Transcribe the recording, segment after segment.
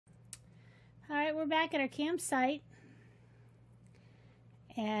Alright, we're back at our campsite.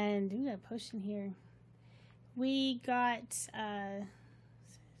 And we got a potion here. We got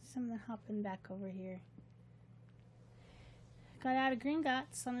something hopping back over here. Got out of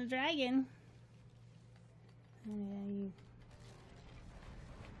Gringotts on a dragon. Oh, yeah, you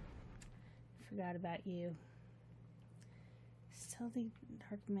forgot about you. Still the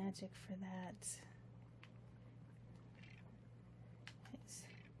dark magic for that.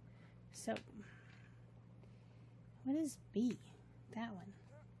 So, what is B? That one.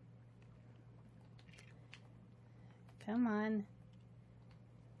 Come on.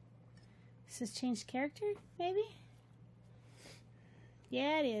 Does this change character, maybe?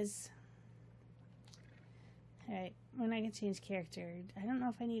 Yeah, it is. Alright, when I can change character. I don't know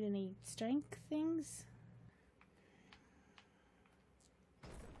if I need any strength things.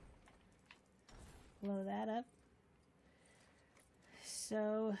 Blow that up.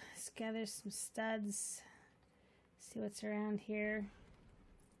 So, let's gather some studs. See what's around here.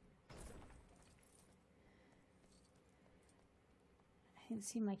 I didn't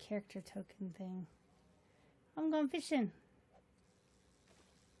see my character token thing. I'm going fishing.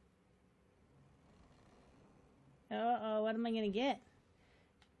 Uh-oh, what am I gonna get?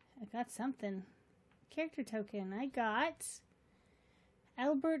 I got something. Character token. I got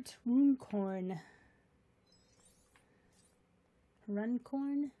Albert Runcorn.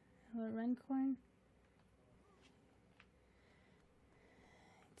 Runcorn? Runcorn?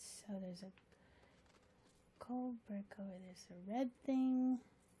 So there's a cold brick over there. There's a red thing.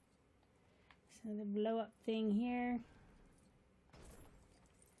 There's another blow up thing here.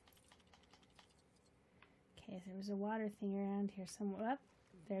 Okay, there was a water thing around here somewhere. Oh,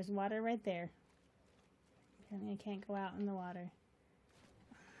 there's water right there. Apparently I can't go out in the water.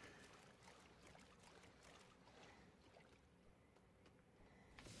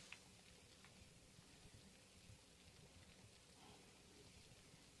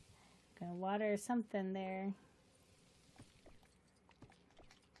 Gonna water something there.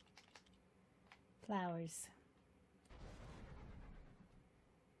 Flowers.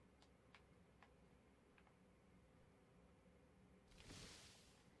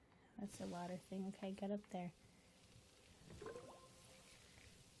 That's a water thing. Okay, get up there.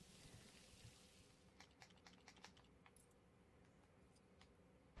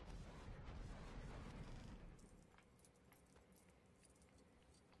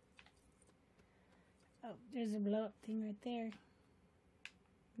 Oh, there's a blow up thing right there.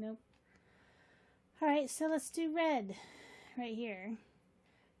 Nope. Alright, so let's do red right here.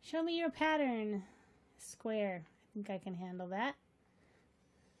 Show me your pattern. Square. I think I can handle that.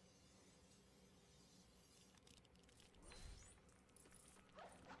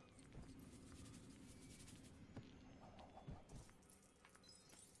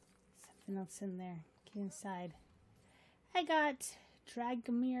 Something else in there. Get inside. I got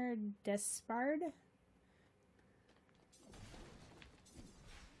Dragomir Despard.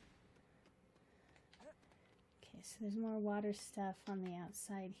 So there's more water stuff on the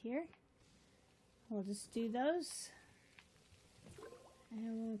outside here. We'll just do those.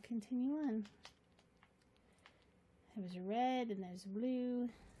 And we'll continue on. There's a red and there's a blue.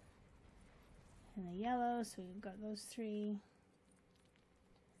 And a yellow, so we've got those three.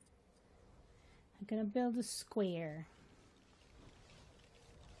 I'm gonna build a square.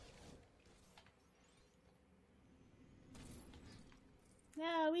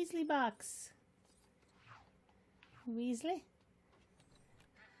 Ah, Weasley box. Weasley.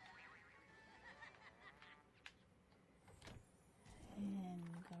 And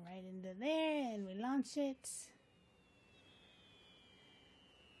go right into there and we launch it.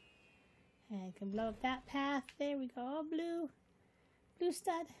 And I can blow up that path. There we go. Oh, blue. Blue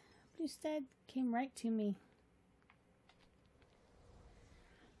stud. Blue stud came right to me.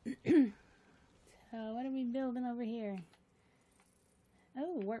 So what are we building over here?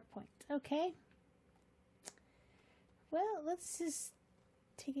 Oh, warp point. Okay. Well, let's just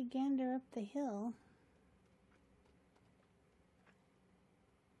take a gander up the hill.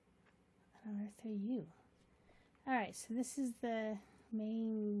 What on earth are you? Alright, so this is the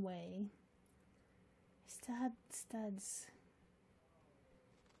main way. I still have studs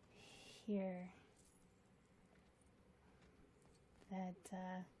here. That,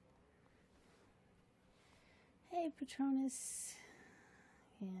 hey, Patronus.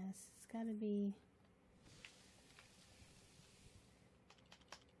 Yes, it's gotta be...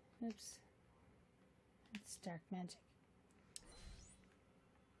 Oops. It's dark magic.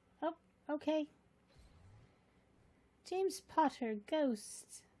 Oh, okay. James Potter,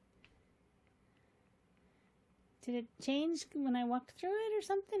 ghost. Did it change when I walked through it or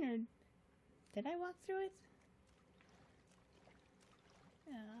something? Or Did I walk through it?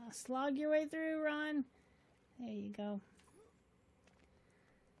 Slog your way through, Ron. There you go.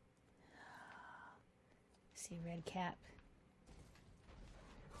 See, red cap.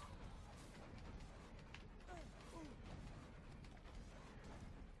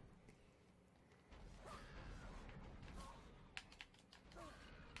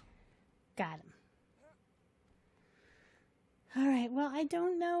 Got him. All right, well, I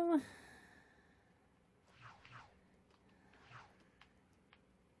don't know.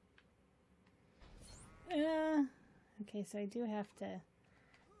 Okay, so I do have to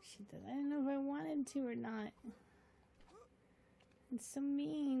shoot that. I don't know if I wanted to or not. It's so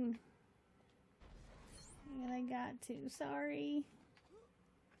mean. And I got to. Sorry.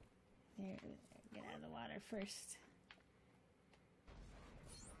 There, get out of the water first.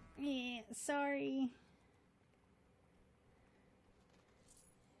 Yeah, sorry.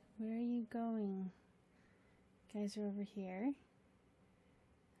 Where are you going? You guys are over here.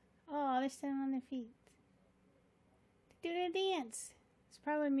 Oh, they're standing on their feet. Do their dance. It's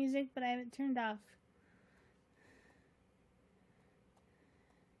probably music, but I have it turned off.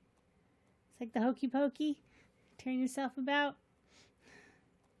 It's like the hokey pokey. Turn yourself about.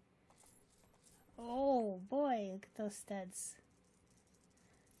 Oh boy, look at those studs.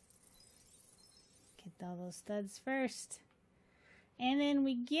 Get all those studs first. And then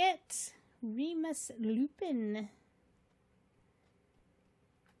we get Remus Lupin.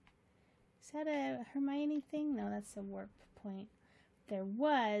 Is that a Hermione thing? No, that's a warp point. There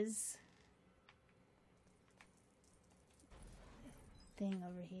was a thing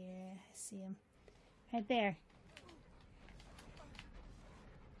over here. I see him. Right there.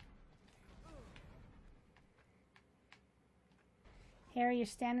 Harry, you're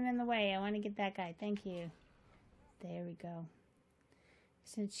standing in the way. I want to get that guy. Thank you. There we go.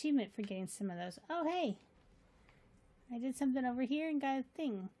 It's an achievement for getting some of those. Oh, hey. I did something over here and got a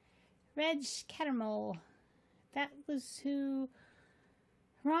thing. Reg Cattermole. That was who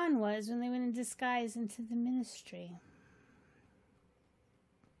Ron was when they went in disguise into the ministry.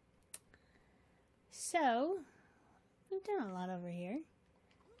 So, we've done a lot over here.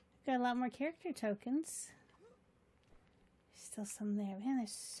 We've got a lot more character tokens. Still some there. Man,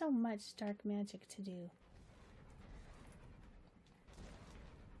 there's so much dark magic to do.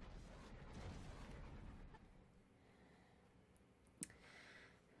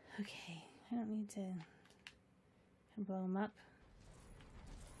 Okay, I don't need to blow them up.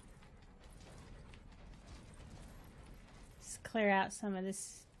 Just clear out some of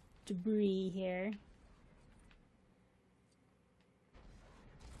this debris here.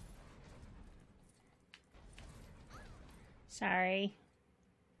 Sorry.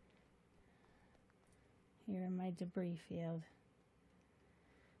 You're in my debris field.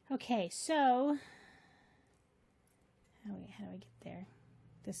 Okay, so how do I get there?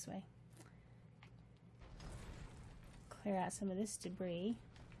 This way. Clear out some of this debris.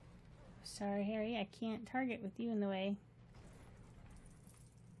 Sorry, Harry, I can't target with you in the way.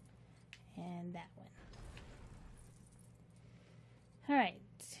 And that one. Alright,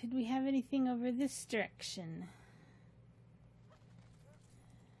 did we have anything over this direction?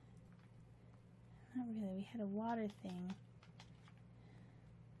 Not really, we had a water thing.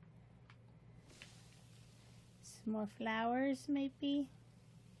 Some more flowers, maybe?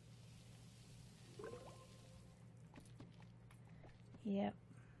 Yep.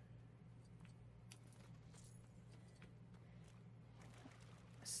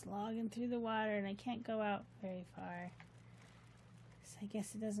 Slogging through the water and I can't go out very far. So I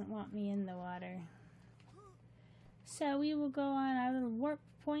guess it doesn't want me in the water. So we will go on our little warp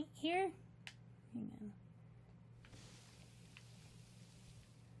point here. Hang on.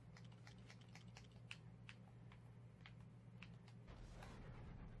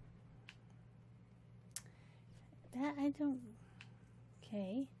 That I don't...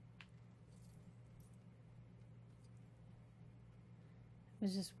 Okay. It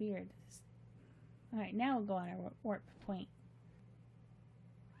was just weird. Alright, now we'll go on our warp point.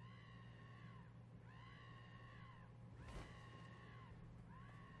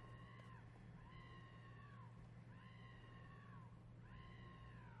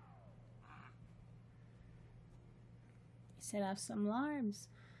 Set off some alarms.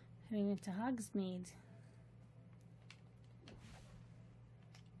 We went to Hogsmeade.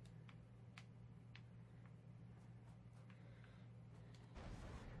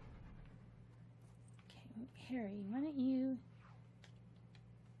 Okay, Harry, why don't you...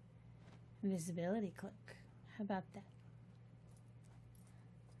 Invisibility cloak. How about that?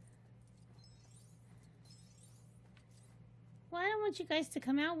 Why don't don't want you guys to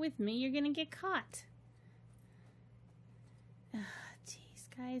come out with me. You're gonna get caught. Jeez,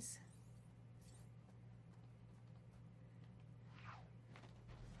 guys.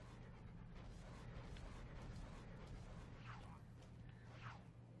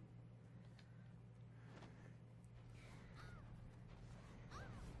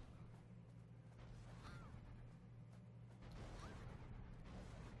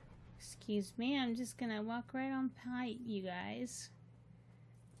 Excuse me, I'm just gonna walk right on by you guys.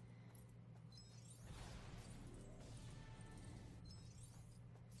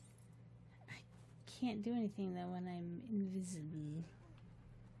 I can't do anything though when I'm invisible.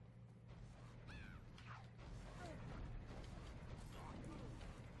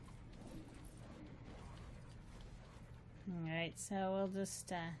 Alright, so we'll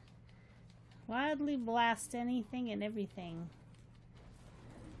just wildly blast anything and everything.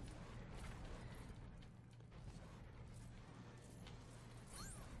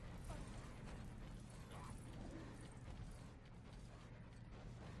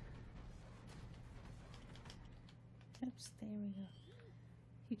 Oops, there we go.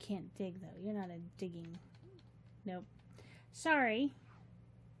 You can't dig though. You're not a digging. Nope. Sorry.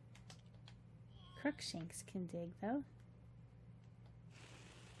 Crookshanks can dig though.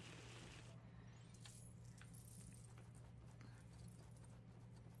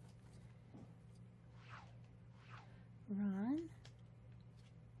 Ron.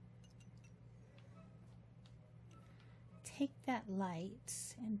 Take that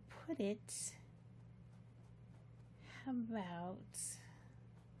light and put it. How about,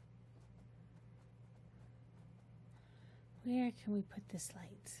 where can we put this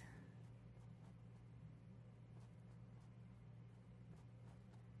light?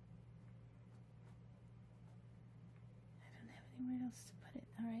 I don't have anywhere else to put it.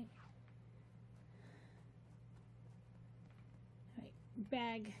 All right. All right,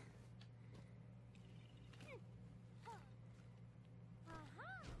 bag.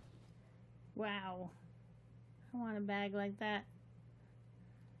 Wow. I want a bag like that.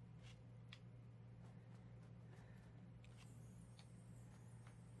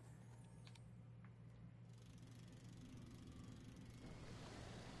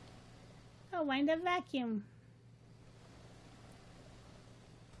 Oh, wind up vacuum.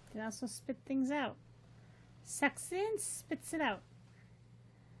 It also spit things out. Sucks it in, spits it out.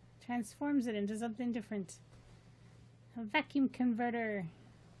 Transforms it into something different. A vacuum converter.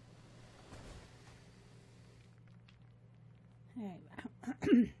 Alright.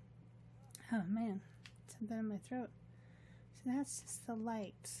 Oh man, something in my throat. So that's just the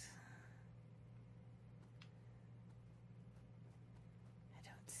light. I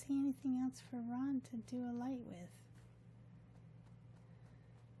don't see anything else for Ron to do a light with.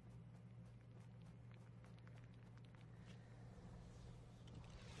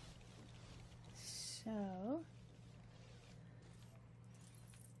 So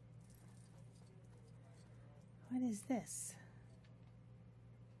what is this?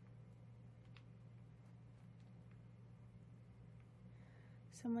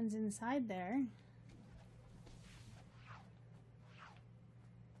 Someone's inside there.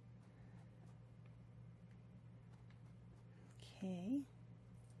 Okay.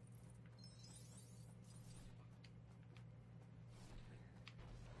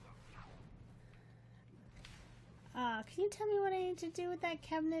 Can you tell me what I need to do with that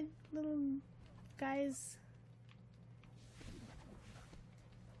cabinet, little guys?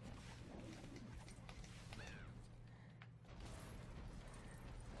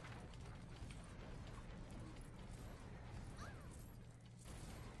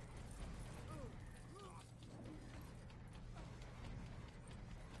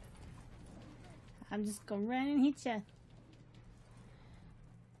 I'm just gonna run and hit ya.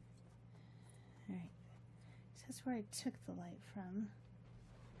 Alright. So that's where I took the light from.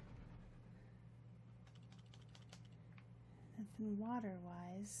 Nothing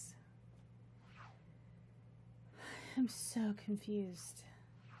water-wise. I'm so confused.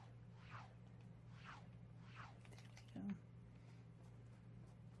 There we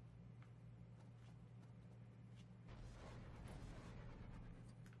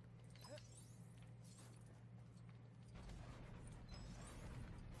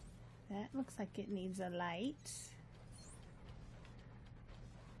go. That looks like it needs a light.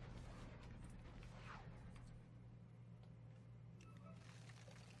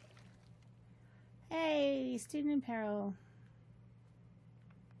 Hey, student in peril.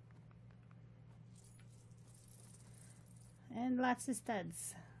 And lots of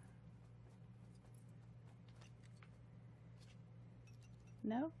studs.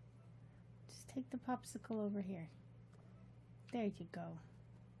 No? Just take the popsicle over here. There you go.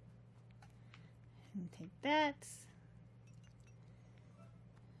 And take that.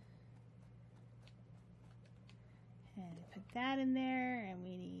 And put that in there. And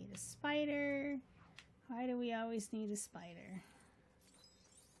we need a spider. Why do we always need a spider?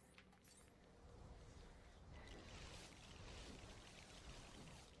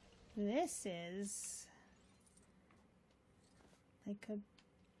 This is like a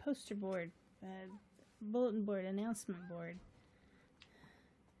poster board, bulletin board, announcement board.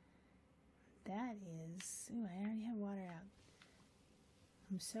 That is... Ooh, I already have water out.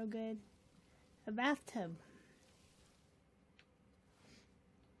 I'm so good. A bathtub.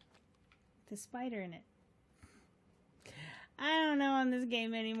 With a spider in it. I don't know on this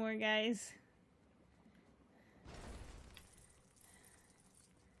game anymore, guys.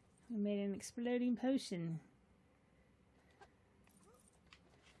 We made an exploding potion.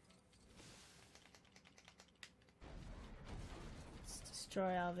 Let's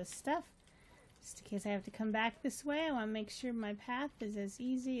destroy all this stuff. Just in case I have to come back this way, I want to make sure my path is as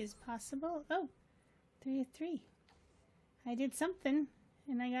easy as possible. Oh, 3 of 3. I did something,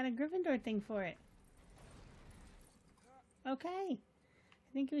 and I got a Gryffindor thing for it. Okay.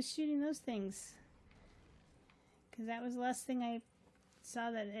 I think it was shooting those things. Because that was the last thing I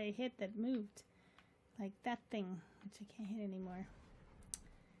saw that I hit that moved. Like that thing, which I can't hit anymore.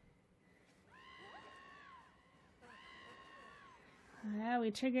 Well, we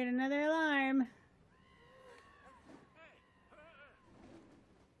triggered another alarm.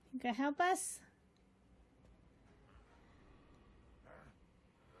 You gonna help us?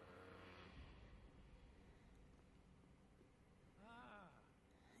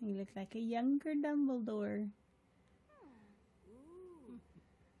 You look like a younger Dumbledore.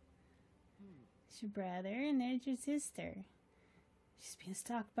 It's your brother, and there's your sister. She's being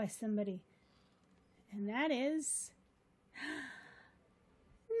stalked by somebody. And that is...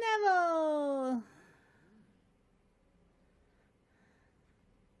 Neville!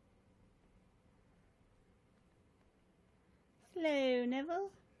 Hello, Neville.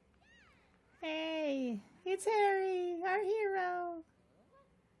 Hey, it's Harry, our hero.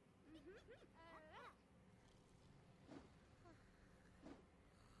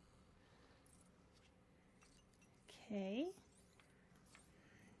 Okay.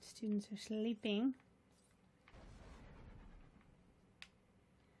 Students are sleeping.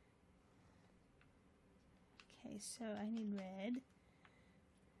 Okay, so I need red.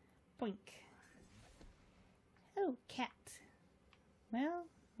 Boink. Oh, cat. Well,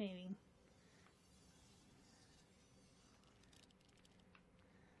 maybe.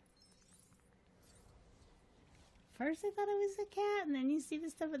 First I thought it was a cat, and then you see the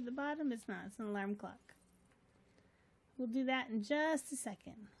stuff at the bottom. It's not. It's an alarm clock. We'll do that in just a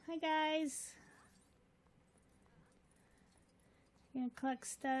second. Hi, guys. I'm gonna collect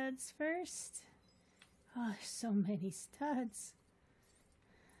studs first. Oh, there's so many studs.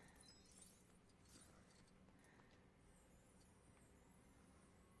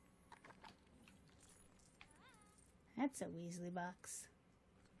 That's a Weasley box.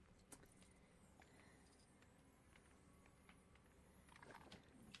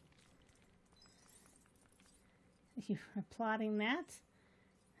 You are plotting that?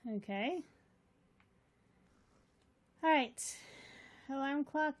 Okay. Alright. Alarm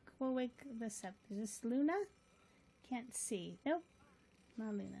clock will wake this up. Is this Luna? Can't see. Nope.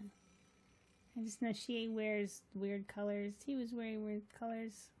 Not Luna. I just know she wears weird colors. He was wearing weird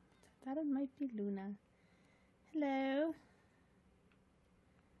colors. I thought it might be Luna. Hello.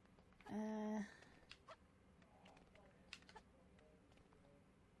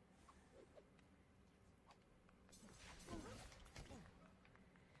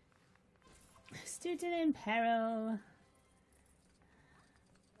 Student in peril.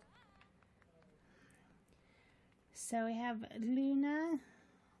 So we have Luna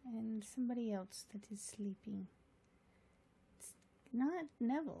and somebody else that is sleeping. It's not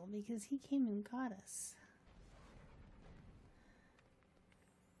Neville because he came and got us.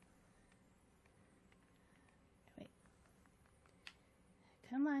 Wait.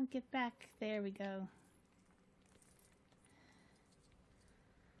 Come on, get back. There we go.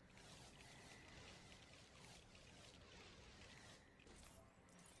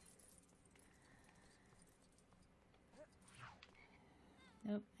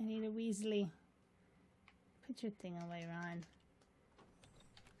 Nope, I need a Weasley. Put your thing away, Ron.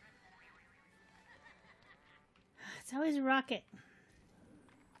 It's always Rocket.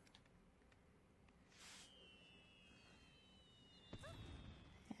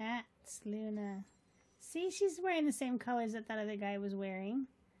 That's Luna. See, she's wearing the same colors that other guy was wearing.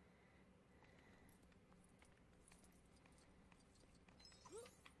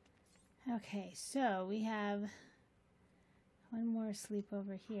 Okay, so we have one more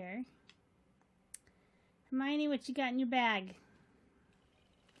sleepover here. Hermione, what you got in your bag?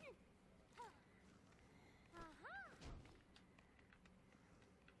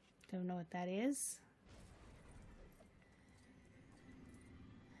 Don't know what that is.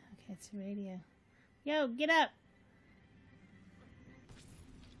 Okay, it's a radio. Yo, get up!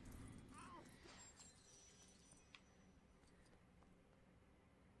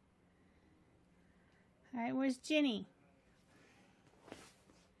 Alright, where's Ginny?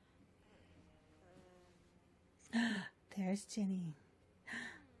 There's Ginny.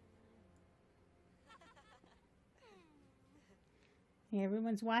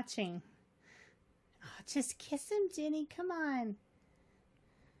 Everyone's watching. Oh, just kiss him, Ginny. Come on.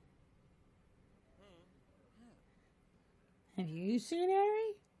 Have you seen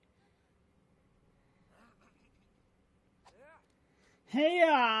Harry?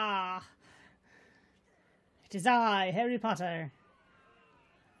 Hey-ya! It is I, Harry Potter.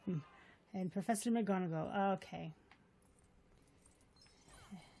 And Professor McGonagall. Okay.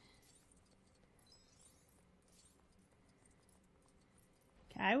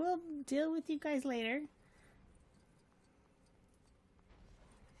 I will deal with you guys later.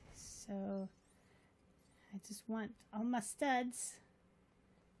 So, I just want all my studs.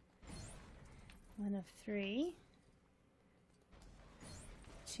 1 of 3.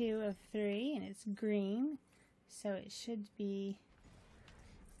 2 of 3, and it's green. So it should be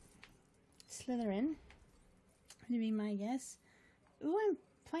Slytherin. Would be my guess. Ooh, I'm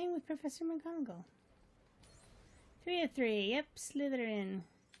playing with Professor McGonagall. 3 of 3. Yep, Slytherin.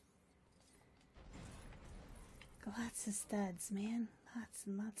 Lots of studs, man. Lots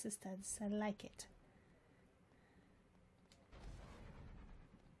and lots of studs. I like it.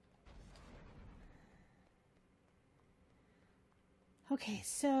 Okay,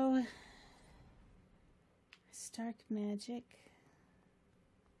 so Stark Magic.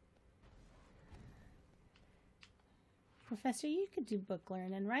 Professor, you could do book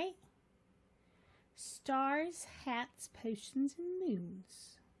learning, right? Stars, hats, potions, and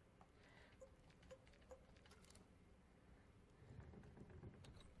moons.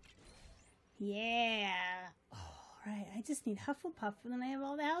 Yeah. All right, I just need Hufflepuff and then I have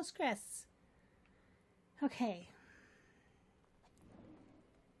all the house crests. Okay.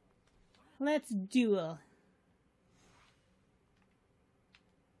 Let's duel.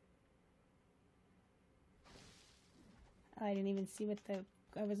 Oh, I didn't even see what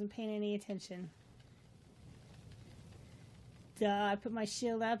I wasn't paying any attention. Duh, I put my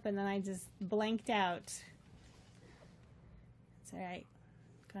shield up and then I just blanked out. It's alright.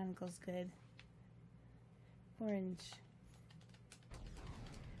 Chronicle's good. Orange.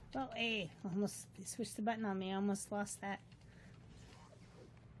 Oh, hey, almost switched the button on me. I almost lost that.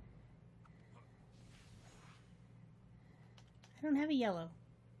 I don't have a yellow.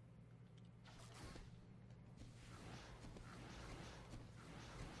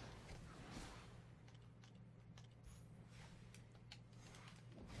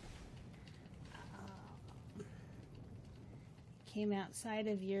 Came outside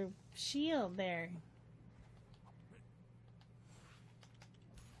of your shield there.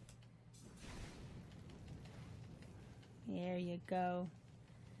 There you go.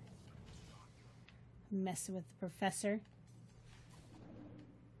 Messing with the professor.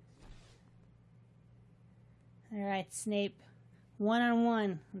 All right, Snape.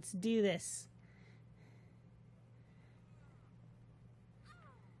 1-on-1. Let's do this.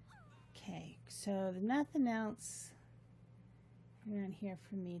 Okay, so there's nothing else around here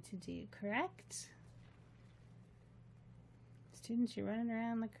for me to do, correct? Students, you're running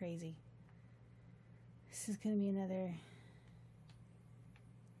around like crazy. This is going to be another...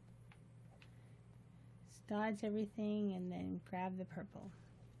 Dodge everything and then grab the purple.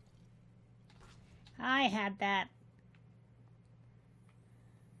 I had that.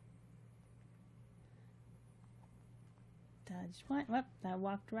 Dodge one. Whoop, I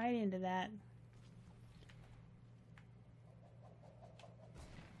walked right into that.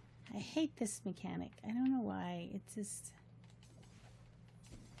 I hate this mechanic. I don't know why. It's just...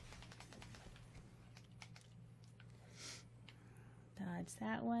 Dodge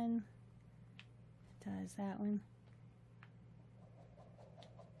that one. Dodge that one.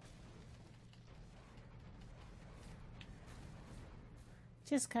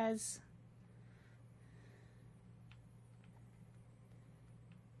 Just 'cause.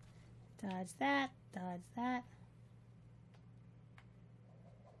 Dodge that. Dodge that.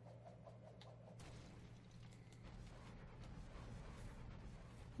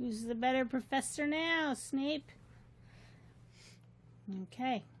 Who's the better professor now, Snape?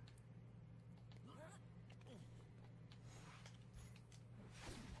 Okay.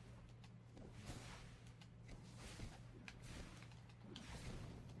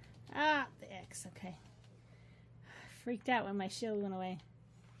 6. Okay. Freaked out when my shield went away.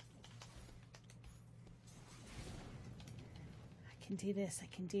 I can do this.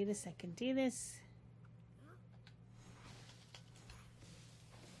 I can do this. I can do this.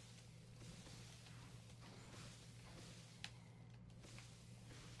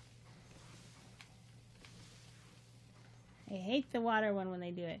 I hate the water one when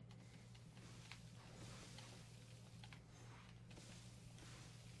they do it.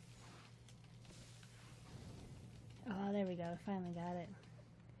 Oh, there we go. Finally got it.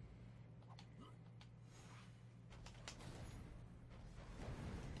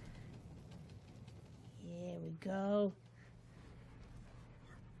 There we go.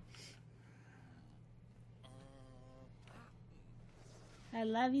 I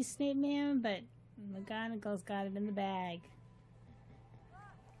love you, Snape Man, but McGonagall's got it in the bag.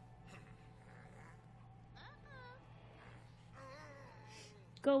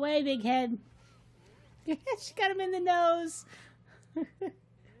 Go away, big head. She got him in the nose.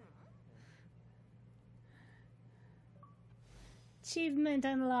 Achievement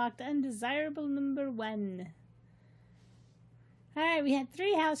unlocked. Undesirable number 1. Alright, we had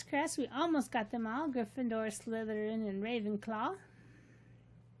 3 house crests. We almost got them all. Gryffindor, Slytherin, and Ravenclaw.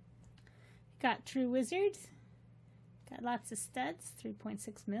 Got True Wizard. Got lots of studs.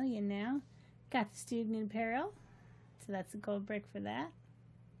 3.6 million now. Got the Student in Peril. So that's a gold brick for that.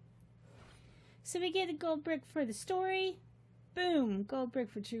 So we get a gold brick for the story. Boom. Gold brick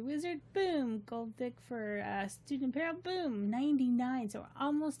for True Wizard. Boom. Gold brick for Student in Peril. Boom. 99. So we're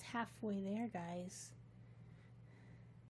almost halfway there, guys.